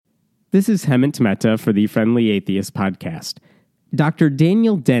This is Hemant Mehta for the Friendly Atheist podcast. Dr.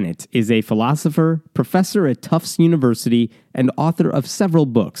 Daniel Dennett is a philosopher, professor at Tufts University, and author of several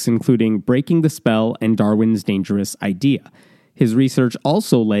books, including Breaking the Spell and Darwin's Dangerous Idea. His research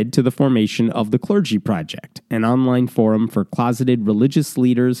also led to the formation of the Clergy Project, an online forum for closeted religious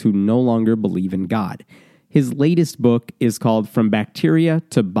leaders who no longer believe in God. His latest book is called From Bacteria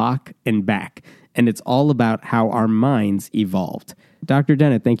to Bach and Back, and it's all about how our minds evolved. Dr.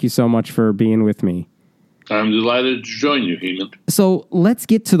 Dennett, thank you so much for being with me. I'm delighted to join you, Hemant. So let's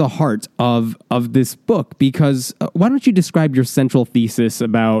get to the heart of this book, because why don't you describe your central thesis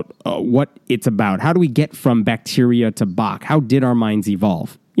about what it's about? How do we get from bacteria to Bach? How did our minds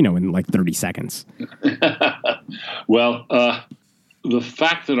evolve? In like 30 seconds. Well, the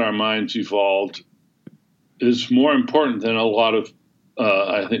fact that our minds evolved is more important than a lot of,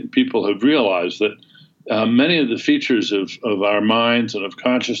 I think, people have realized that many of the features of our minds and of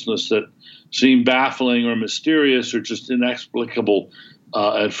consciousness that seem baffling or mysterious or just inexplicable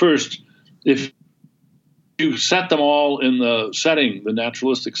at first, if you set them all in the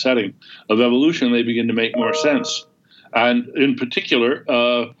naturalistic setting of evolution, they begin to make more sense. And in particular,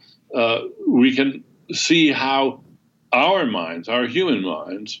 we can see how our minds, our human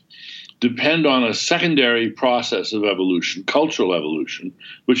minds, depend on a secondary process of evolution, cultural evolution,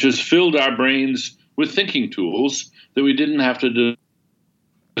 which has filled our brains with thinking tools that we didn't have to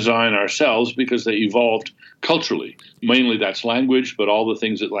design ourselves because they evolved culturally. Mainly that's language, but all the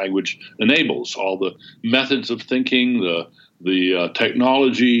things that language enables, all the methods of thinking, the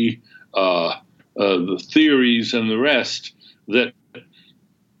technology, the theories, and the rest that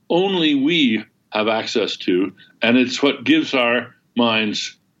only we have access to, and it's what gives our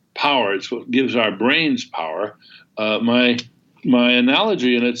minds power. It's what gives our brains power. My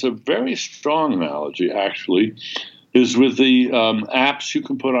analogy, and it's a very strong analogy, actually, is with the apps you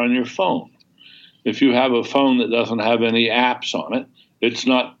can put on your phone. If you have a phone that doesn't have any apps on it, it's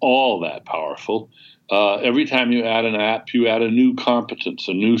not all that powerful. Every time you add an app, you add a new competence,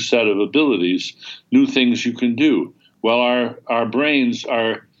 a new set of abilities, new things you can do. Well, our brains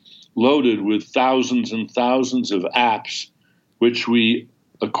are loaded with thousands and thousands of apps, which we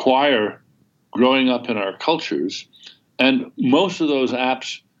acquire growing up in our cultures. And most of those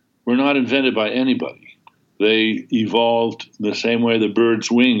apps were not invented by anybody. They evolved the same way the bird's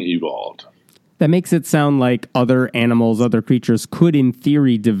wing evolved. That makes it sound like other animals, other creatures could, in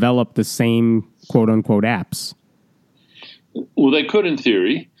theory, develop the same quote-unquote apps. Well, they could in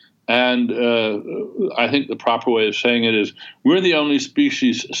theory. And I think the proper way of saying it is we're the only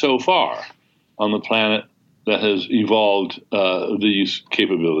species so far on the planet that has evolved these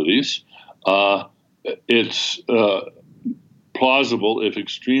capabilities. It's plausible, if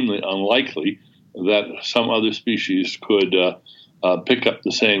extremely unlikely, that some other species could pick up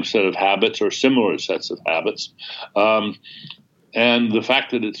the same set of habits or similar sets of habits. And the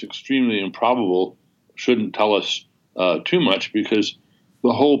fact that it's extremely improbable shouldn't tell us too much, because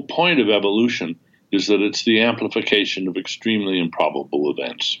the whole point of evolution is that it's the amplification of extremely improbable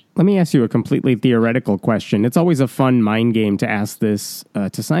events. Let me ask you a completely theoretical question. It's always a fun mind game to ask this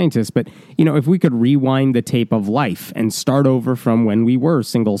to scientists, but, if we could rewind the tape of life and start over from when we were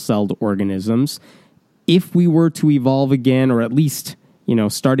single-celled organisms, if we were to evolve again, or at least,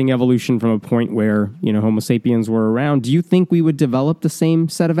 starting evolution from a point where, Homo sapiens were around, do you think we would develop the same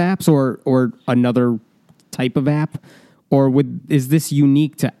set of apps or another type of app? Or is this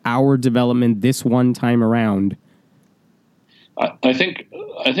unique to our development this one time around? I think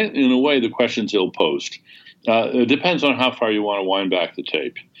in a way the question's ill-posed. It depends on how far you want to wind back the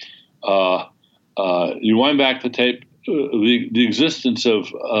tape. You wind back the tape, the existence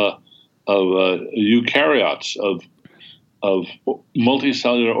of eukaryotes, of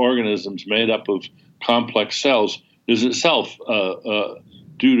multicellular organisms made up of complex cells, is itself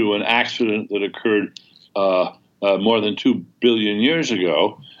due to an accident that occurred more than 2 billion years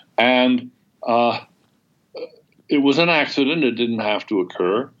ago. And it was an accident. It didn't have to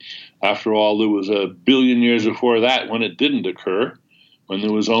occur. After all, there was 1 billion years before that when it didn't occur, when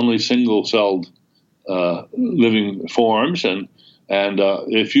there was only single-celled living forms. And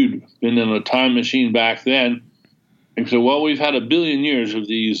if you'd been in a time machine back then, you say, well, we've had 1 billion years of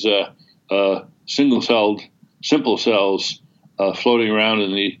these single-celled, simple cells floating around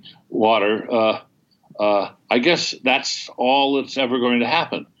in the water. I guess that's all that's ever going to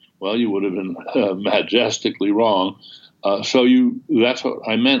happen. Well, you would have been majestically wrong. That's what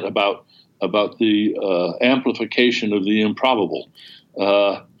I meant about the amplification of the improbable.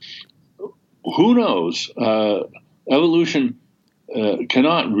 Who knows? Evolution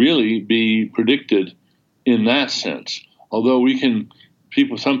cannot really be predicted in that sense, although we can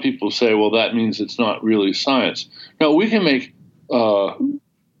some people say, well, that means it's not really science. No, we can make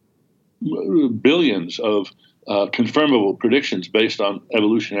billions of confirmable predictions based on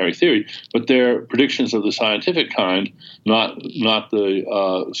evolutionary theory, but they're predictions of the scientific kind, not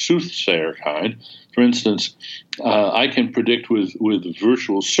the soothsayer kind. For instance, I can predict with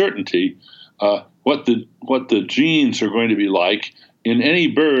virtual certainty what the genes are going to be like in any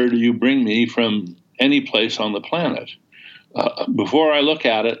bird you bring me from any place on the planet. Before I look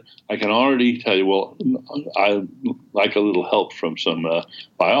at it, I can already tell you, well, I like a little help from some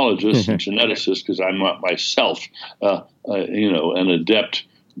biologists and geneticists because I'm not myself, an adept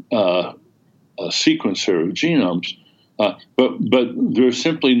sequencer of genomes. But there's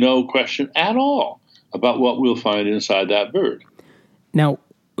simply no question at all about what we'll find inside that bird. Now,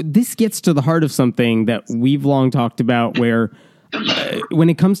 this gets to the heart of something that we've long talked about where when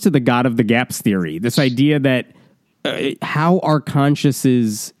it comes to the God of the Gaps theory, this idea that how our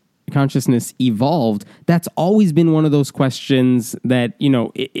consciousness evolved, that's always been one of those questions that,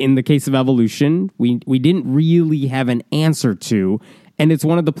 in the case of evolution, we didn't really have an answer to. And it's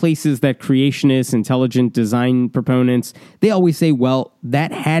one of the places that creationists, intelligent design proponents, they always say, well,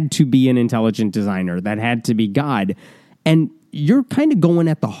 that had to be an intelligent designer. That had to be God. And you're kind of going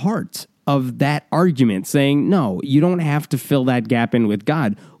at the heart of that argument, saying, no, you don't have to fill that gap in with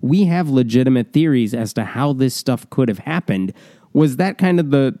God. We have legitimate theories as to how this stuff could have happened. Was that kind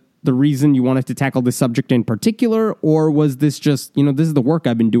of the reason you wanted to tackle this subject in particular? Or was this just, this is the work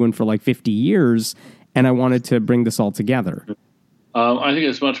I've been doing for like 50 years, and I wanted to bring this all together? I think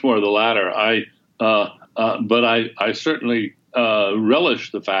it's much more the latter. But I certainly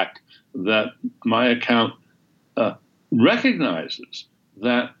relish the fact that my account recognizes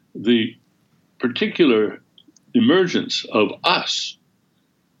that the particular emergence of us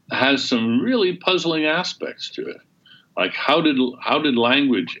has some really puzzling aspects to it. Like how did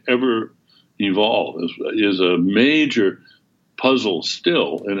language ever evolve is a major puzzle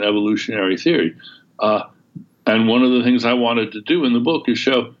still in evolutionary theory. And one of the things I wanted to do in the book is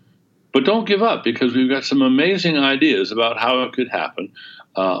show, but don't give up, because we've got some amazing ideas about how it could happen.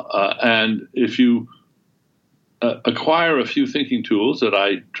 And if you acquire a few thinking tools that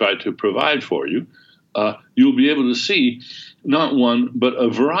I try to provide for you, you'll be able to see not one, but a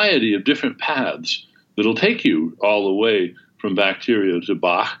variety of different paths that'll take you all the way from bacteria to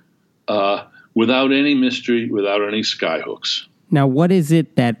Bach without any mystery, without any skyhooks. Now, what is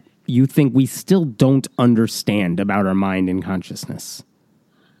it that you think we still don't understand about our mind and consciousness?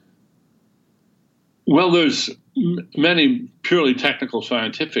 Well, there's many purely technical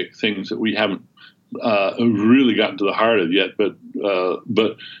scientific things that we haven't really gotten to the heart of yet, but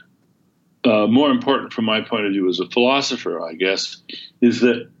more important from my point of view as a philosopher, I guess, is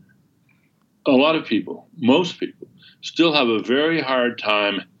that a lot of people, most people, still have a very hard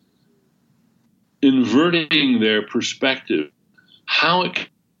time inverting their perspective, how it can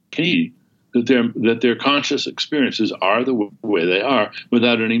be that their conscious experiences are the way they are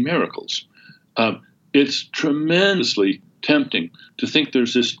without any miracles. It's tremendously tempting to think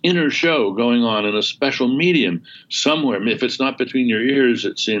there's this inner show going on in a special medium somewhere. If it's not between your ears,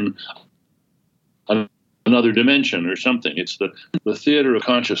 it's in another dimension or something. It's the theater of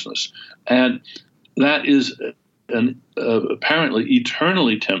consciousness. And that is an apparently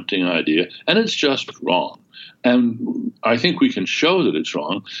eternally tempting idea, and it's just wrong. And I think we can show that it's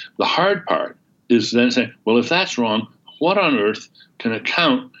wrong. The hard part is then saying, well, if that's wrong, what on earth can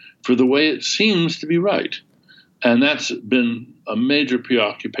account for the way it seems to be right? And that's been a major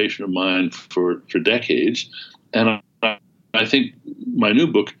preoccupation of mine for decades. And I think my new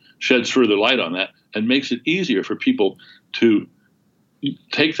book sheds further light on that and makes it easier for people to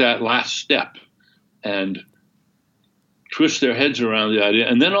take that last step and twist their heads around the idea.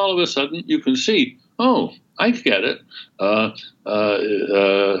 And then all of a sudden you can see, oh, I get it.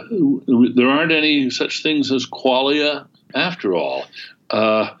 There aren't any such things as qualia after all.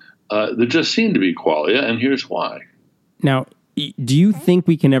 There just seem to be qualia, and here's why. Now, do you think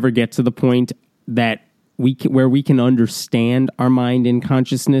we can ever get to the point that where we can understand our mind and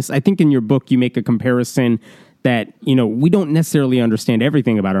consciousness? I think in your book you make a comparison that, we don't necessarily understand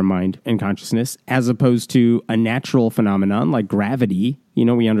everything about our mind and consciousness, as opposed to a natural phenomenon like gravity.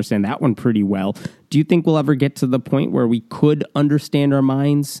 We understand that one pretty well. Do you think we'll ever get to the point where we could understand our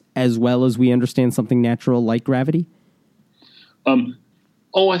minds as well as we understand something natural like gravity?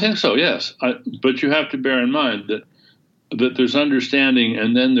 I think so, yes. But you have to bear in mind that there's understanding,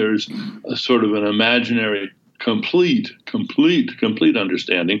 and then there's a sort of an imaginary complete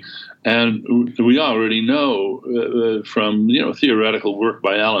understanding. And we already know from theoretical work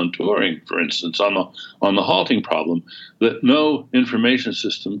by Alan Turing, for instance, on the halting problem, that no information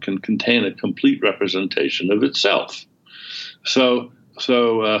system can contain a complete representation of itself. So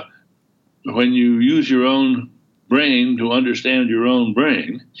when you use your own brain to understand your own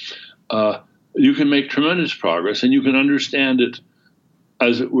brain, you can make tremendous progress, and you can understand it,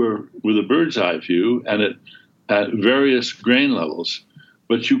 as it were, with a bird's eye view and at various grain levels.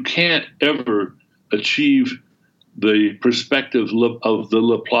 But you can't ever achieve the perspective of the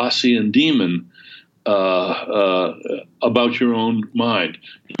Laplacian demon about your own mind.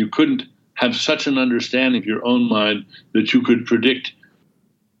 You couldn't have such an understanding of your own mind that you could predict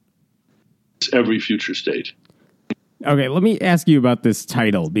every future state. Okay, let me ask you about this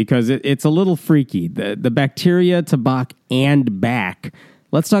title, because it's a little freaky. The bacteria to Bach and back.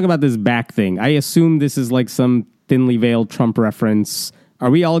 Let's talk about this back thing. I assume this is like some thinly veiled Trump reference. Are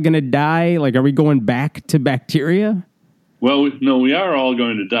we all going to die? Like, are we going back to bacteria? Well, no, we are all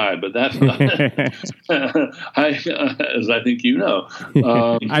going to die, but that's not, as I think you know.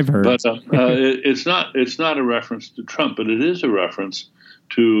 I've heard. But it's not a reference to Trump, but it is a reference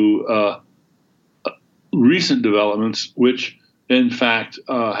to recent developments, which in fact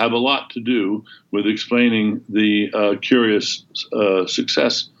have a lot to do with explaining the curious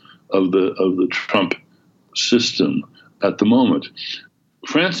success of the Trump system at the moment.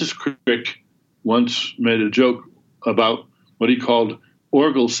 Francis Crick once made a joke about what he called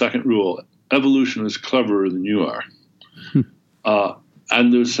Orgel's second rule: evolution is cleverer than you are.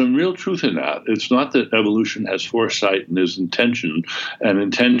 And there's some real truth in that. It's not that evolution has foresight and is intentions.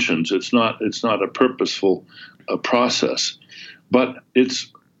 It's not a purposeful process, but it's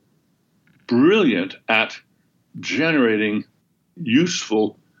brilliant at generating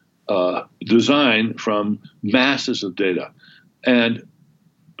useful design from masses of data, and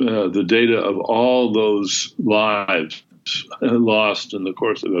the data of all those lives lost in the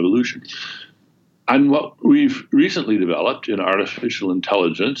course of evolution. And what we've recently developed in artificial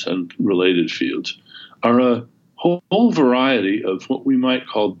intelligence and related fields are a whole variety of what we might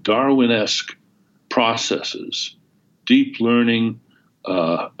call Darwin-esque processes, deep learning,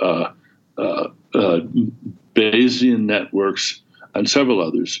 Bayesian networks, and several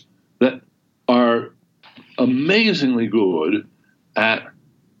others that are amazingly good at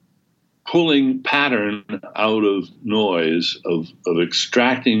pulling pattern out of noise, of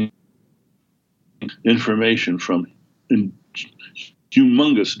extracting information from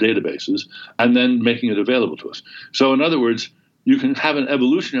humongous databases and then making it available to us. So in other words, you can have an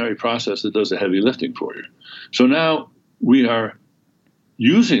evolutionary process that does the heavy lifting for you. So now we are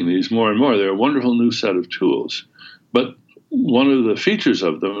using these more and more. They're a wonderful new set of tools. But one of the features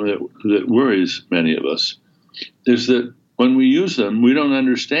of them that worries many of us is that when we use them, we don't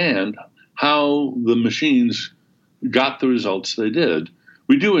understand how the machines got the results they did.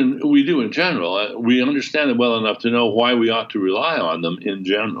 We do in general. We understand them well enough to know why we ought to rely on them in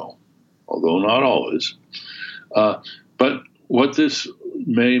general, although not always. But what this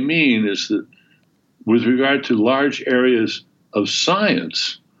may mean is that with regard to large areas of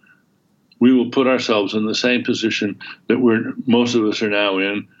science, we will put ourselves in the same position that most of us are now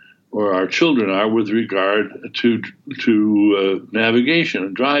in, or our children are, with regard to navigation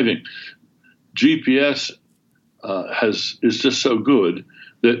and driving. GPS is just so good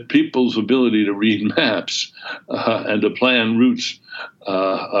that people's ability to read maps and to plan routes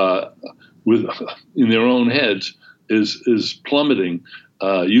in their own heads is plummeting.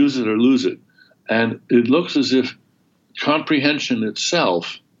 Use it or lose it. And it looks as if comprehension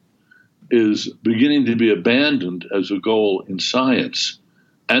itself is beginning to be abandoned as a goal in science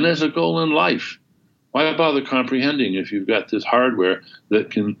and as a goal in life. Why bother comprehending if you've got this hardware that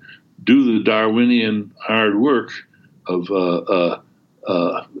can do the Darwinian hard work of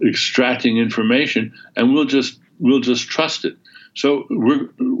extracting information, and we'll just trust it. So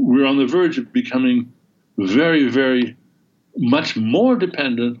we're on the verge of becoming very, very much more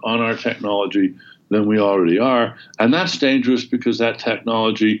dependent on our technology than we already are, and that's dangerous because that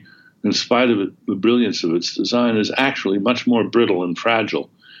technology, in spite of the brilliance of its design, is actually much more brittle and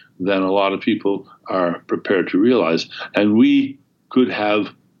fragile than a lot of people are prepared to realize. And we could have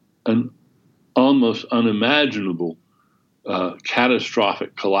an almost unimaginable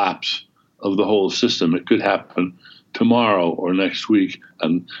catastrophic collapse of the whole system. It could happen tomorrow or next week,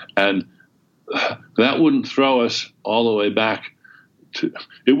 and that wouldn't throw us all the way back to.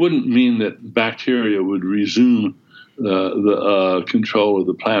 It wouldn't mean that bacteria would resume the control of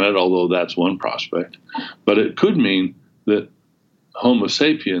the planet, although that's one prospect. But it could mean that Homo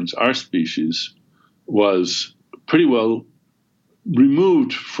sapiens, our species, was pretty well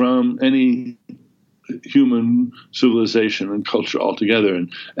removed from any human civilization and culture altogether,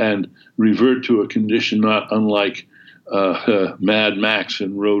 and revert to a condition not unlike Mad Max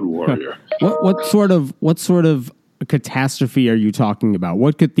in Road Warrior. What sort of catastrophe are you talking about?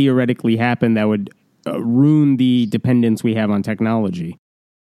 What could theoretically happen that would ruin the dependence we have on technology?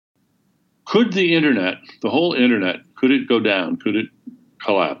 Could the internet, the whole internet, could it go down? Could it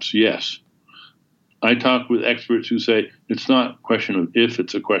collapse? Yes. I talk with experts who say it's not a question of if,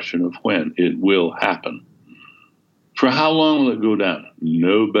 it's a question of when. It will happen. For how long will it go down?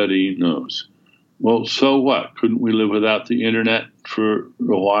 Nobody knows. Well, so what? Couldn't we live without the internet for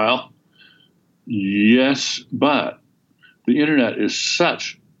a while? Yes, but the internet is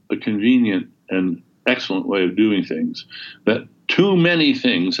such a convenient and excellent way of doing things that too many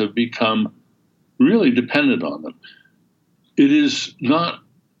things have become really dependent on them. It is not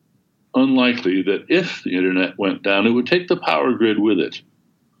unlikely that if the internet went down, it would take the power grid with it.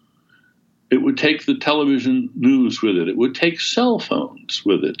 It would take the television news with it. It would take cell phones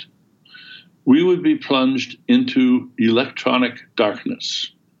with it. We would be plunged into electronic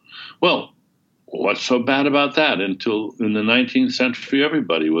darkness. Well, what's so bad about that? Until in the 19th century,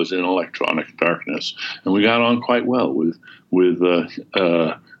 everybody was in electronic darkness, and we got on quite well with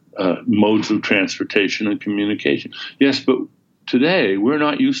modes of transportation and communication. Yes, but today we're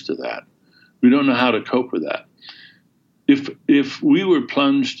not used to that. We don't know how to cope with that. If we were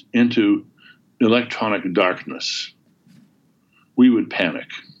plunged into electronic darkness, we would panic,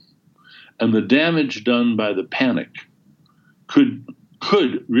 and the damage done by the panic could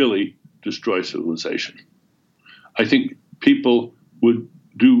really destroy civilization. I think people would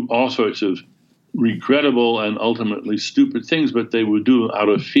do all sorts of regrettable and ultimately stupid things, but they would do out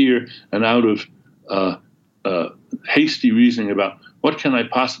of fear and out of hasty reasoning about what can I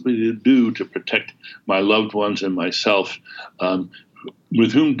possibly do to protect my loved ones and myself.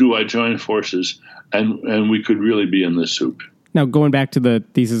 With whom do I join forces? And we could really be in the soup. Now, going back to the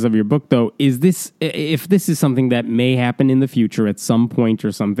thesis of your book, though, if this is something that may happen in the future at some point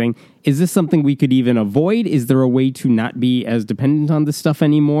or something, is this something we could even avoid? Is there a way to not be as dependent on this stuff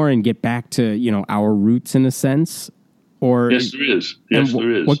anymore and get back to, our roots in a sense? Or yes, there is. Yes,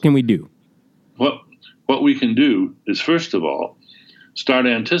 there is. What can we do? What we can do is, first of all, start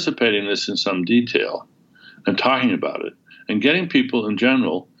anticipating this in some detail and talking about it and getting people in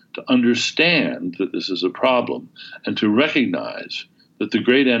general to understand that this is a problem and to recognize that the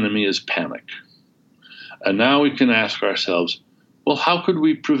great enemy is panic. And now we can ask ourselves, well, how could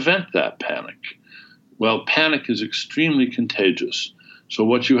we prevent that panic? Well, panic is extremely contagious. So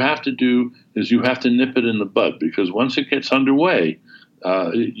what you have to do is you have to nip it in the bud, because once it gets underway,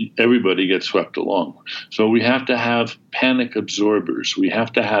 everybody gets swept along. So we have to have panic absorbers. We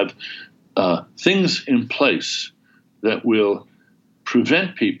have to have things in place that will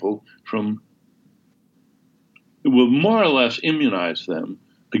prevent people will more or less immunize them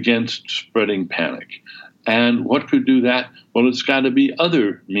against spreading panic. And what could do that? Well, it's got to be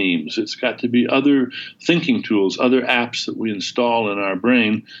other memes. It's got to be other thinking tools, other apps that we install in our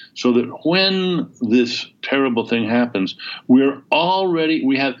brain, so that when this terrible thing happens, we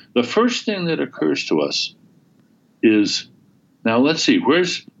have the first thing that occurs to us is, now let's see,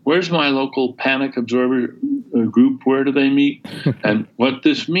 where's my local panic absorber group? Where do they meet? And what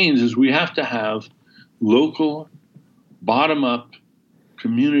this means is we have to have local, bottom-up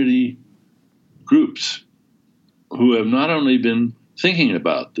community groups who have not only been thinking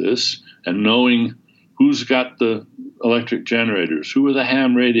about this and knowing who's got the electric generators, who are the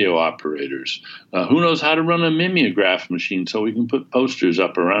ham radio operators, who knows how to run a mimeograph machine so we can put posters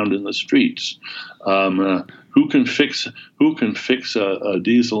up around in the streets, who can fix a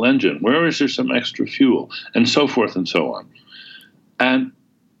diesel engine, where is there some extra fuel, and so forth and so on. And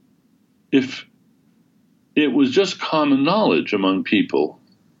if it was just common knowledge among people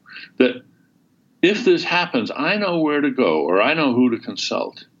that if this happens, I know where to go or I know who to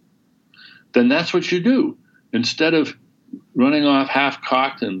consult, then that's what you do. Instead of running off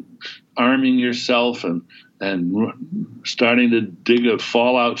half-cocked and arming yourself and starting to dig a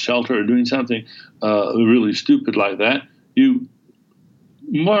fallout shelter or doing something really stupid like that, you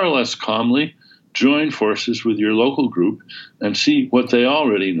more or less calmly join forces with your local group and see what they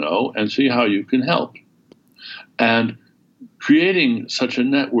already know and see how you can help. And creating such a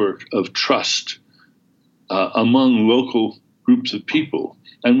network of trust among local groups of people.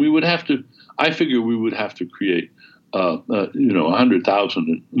 And I figure we would have to create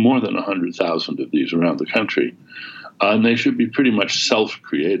 100,000, more than 100,000 of these around the country. And they should be pretty much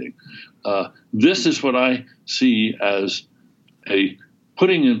self-creating. This is what I see as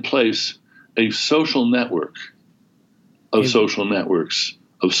putting in place a social network of social networks,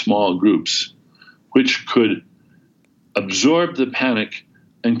 of small groups, which could absorb the panic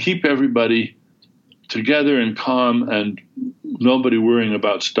and keep everybody together and calm and nobody worrying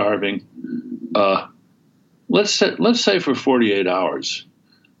about starving. Let's say for 48 hours.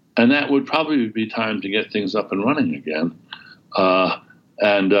 And that would probably be time to get things up and running again.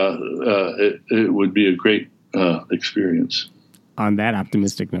 It would be a great experience. On that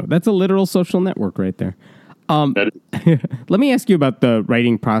optimistic note, that's a literal social network right there. Let me ask you about the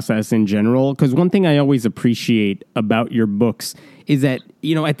writing process in general, because one thing I always appreciate about your books is that,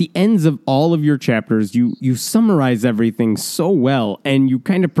 at the ends of all of your chapters, you summarize everything so well, and you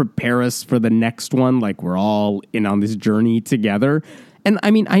kind of prepare us for the next one, like we're all in on this journey together. And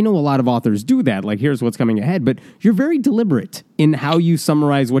I mean, I know a lot of authors do that, like here's what's coming ahead, but you're very deliberate in how you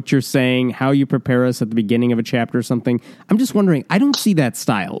summarize what you're saying, how you prepare us at the beginning of a chapter or something. I'm just wondering, I don't see that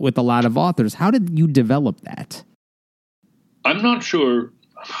style with a lot of authors. How did you develop that? I'm not sure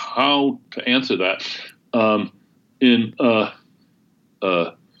how to answer that. In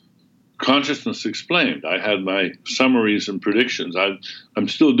Consciousness Explained, I had my summaries and predictions. I'm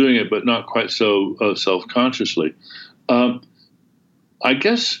still doing it, but not quite so self-consciously. I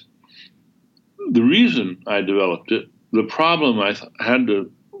guess the reason I developed it, the problem I had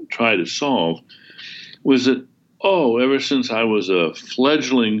to try to solve, was that, ever since I was a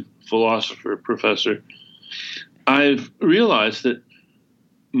fledgling philosopher professor, I've realized that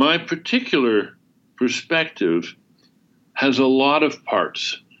my particular perspective has a lot of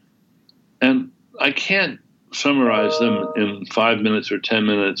parts, and I can't summarize them in 5 minutes or 10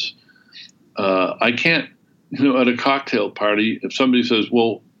 minutes. I can't, at a cocktail party, if somebody says,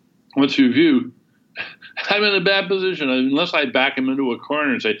 well, what's your view? I'm in a bad position. Unless I back him into a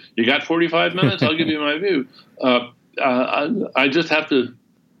corner and say, you got 45 minutes? I'll give you my view. I just have to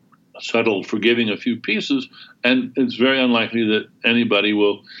settle for giving a few pieces, and it's very unlikely that anybody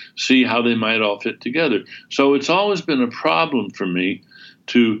will see how they might all fit together. So it's always been a problem for me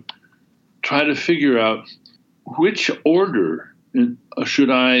to try to figure out which order should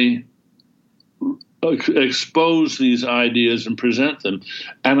I expose these ideas and present them.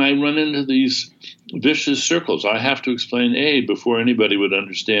 And I run into these vicious circles. I have to explain A before anybody would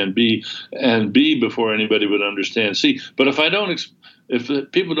understand B, and B before anybody would understand C. But if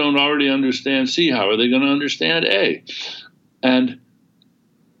if people don't already understand C, how are they going to understand A? And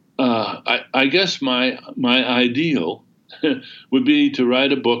I guess my ideal would be to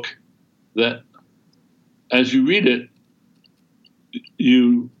write a book that, as you read it,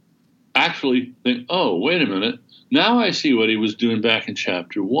 you actually think, oh, wait a minute, now I see what he was doing back in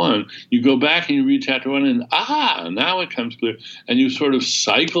chapter 1. You go back and you read chapter 1 and, now it comes clear. And you sort of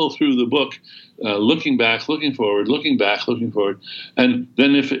cycle through the book, looking back, looking forward, looking back, looking forward. And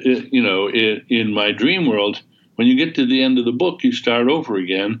then in my dream world, when you get to the end of the book, you start over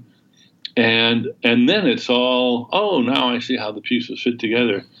again. And then it's all, now I see how the pieces fit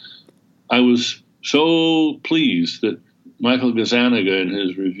together. I was so pleased that Michael Gazzaniga, in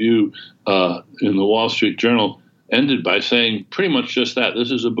his review in the Wall Street Journal, ended by saying pretty much just that.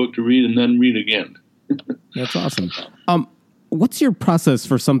 This is a book to read and then read again. That's awesome. What's your process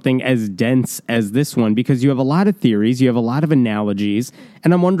for something as dense as this one? Because you have a lot of theories, you have a lot of analogies,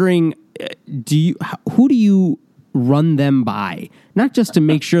 and I'm wondering, who do you run them by? Not just to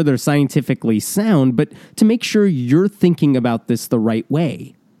make sure they're scientifically sound, but to make sure you're thinking about this the right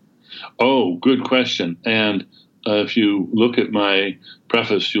way. Oh, good question. And if you look at my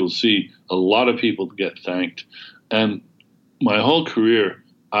preface, you'll see a lot of people get thanked. And my whole career,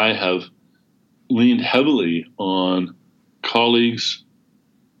 I have leaned heavily on colleagues,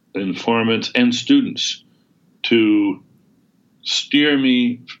 informants, and students to steer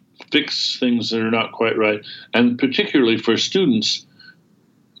me, fix things that are not quite right, and particularly for students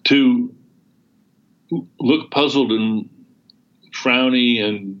to look puzzled and frowny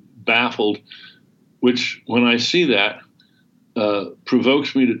and baffled, which, when I see that,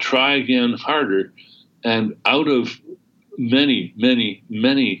 provokes me to try again harder. And out of many, many,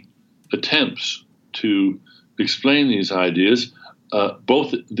 many attempts to explain these ideas,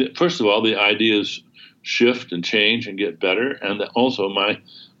 first of all, the ideas shift and change and get better, and also my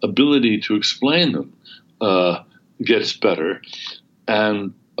ability to explain them gets better.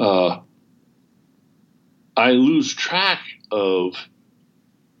 And I lose track of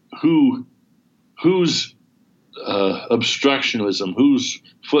whose obstructionism, whose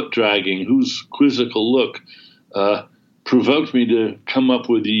foot dragging, whose quizzical look provoked me to come up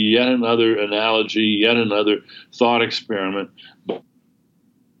with yet another analogy, yet another thought experiment. But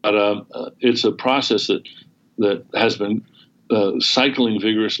it's a process that has been cycling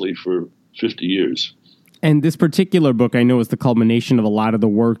vigorously for 50 years. And this particular book, I know, is the culmination of a lot of the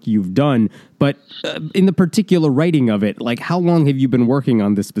work you've done. But in the particular writing of it, like, how long have you been working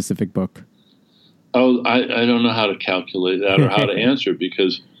on this specific book? Oh, I don't know how to calculate that or how to answer,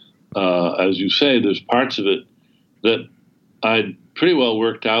 because, as you say, there's parts of it that I'd pretty well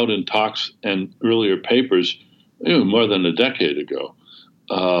worked out in talks and earlier papers, more than a decade ago.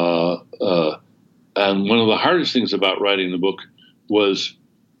 And one of the hardest things about writing the book was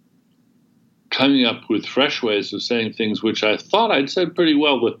coming up with fresh ways of saying things which I thought I'd said pretty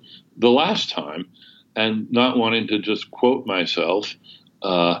well the last time, and not wanting to just quote myself,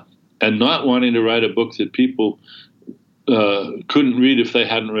 and not wanting to write a book that people couldn't read if they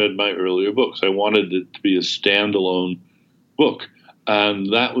hadn't read my earlier books. I wanted it to be a standalone book,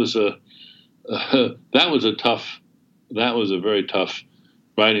 and that was a very tough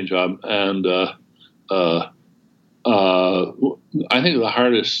writing job, and I think the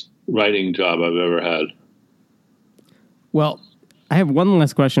hardest writing job I've ever had. Well, I have one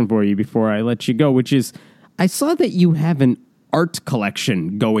last question for you before I let you go, which is, I saw that you have an art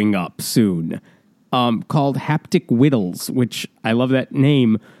collection going up soon called Haptic Whittles, which I love that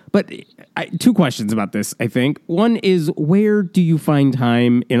name. But two questions about this, I think. One is, where do you find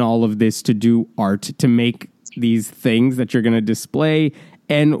time in all of this to do art, to make these things that you're going to display?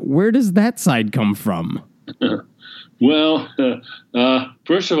 And where does that side come from? Well,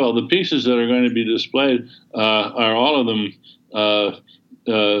 first of all, the pieces that are going to be displayed are all of them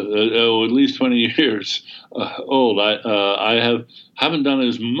at least 20 years old. I haven't done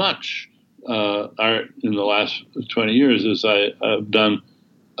as much art in the last 20 years as I have done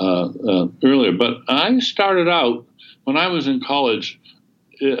earlier. But I started out when I was in college.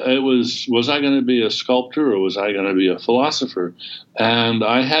 It was I going to be a sculptor or was I going to be a philosopher? And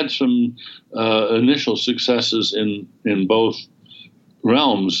I had some initial successes in both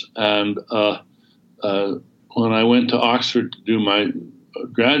realms. And when I went to Oxford to do my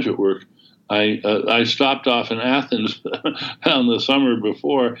graduate work, I stopped off in Athens on the summer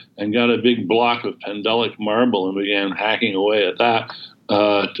before and got a big block of Pendelic marble and began hacking away at that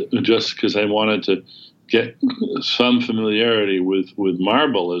just because I wanted to get some familiarity with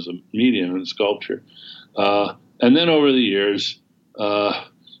marble as a medium in sculpture. And then over the years,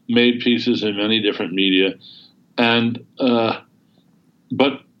 made pieces in many different media. And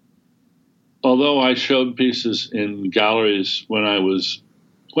but although I showed pieces in galleries when I was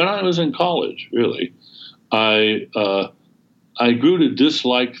in college, really, I grew to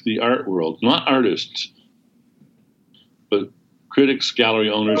dislike the art world, not artists, but critics, gallery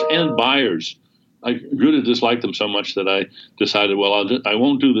owners, and buyers. I grew to dislike them so much that I decided, well, I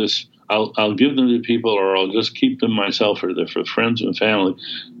won't do this. I'll give them to people, or I'll just keep them myself, or they're for friends and family.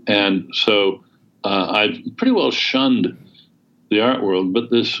 And so I've pretty well shunned the art world. But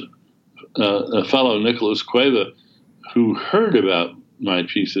this a fellow, Nicholas Cueva, who heard about my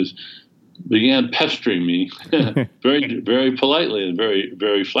pieces, began pestering me very, very politely and very,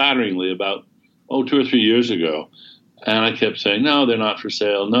 very flatteringly about 2 or 3 years ago. And I kept saying, no, they're not for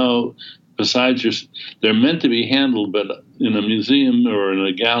sale. No. Besides, they're meant to be handled, but in a museum or in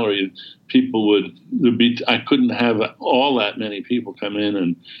a gallery, I couldn't have all that many people come in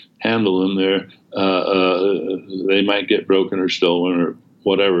and handle them there. They might get broken or stolen or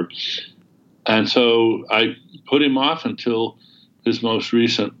whatever. And so I put him off until his most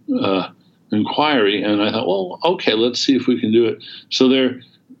recent inquiry, and I thought, well, okay, let's see if we can do it. So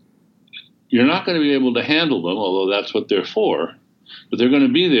you're not going to be able to handle them, although that's what they're for. But they're going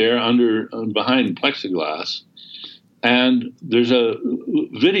to be there behind plexiglass, and there's a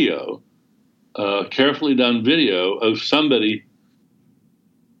video, carefully done video of somebody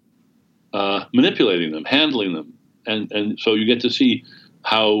manipulating them, handling them, and so you get to see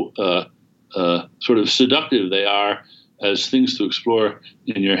how sort of seductive they are as things to explore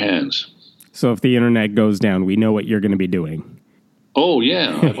in your hands. So if the internet goes down, we know what you're going to be doing. Oh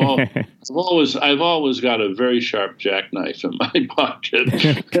yeah, I've always got a very sharp jackknife in my pocket,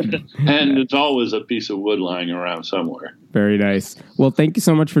 and it's always a piece of wood lying around somewhere. Very nice. Well, thank you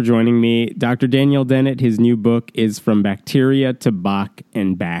so much for joining me, Dr. Daniel Dennett. His new book is From Bacteria to Bach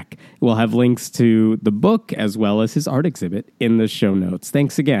and Back. We'll have links to the book as well as his art exhibit in the show notes.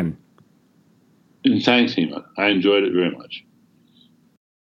 Thanks again. And thanks, Hema. I enjoyed it very much.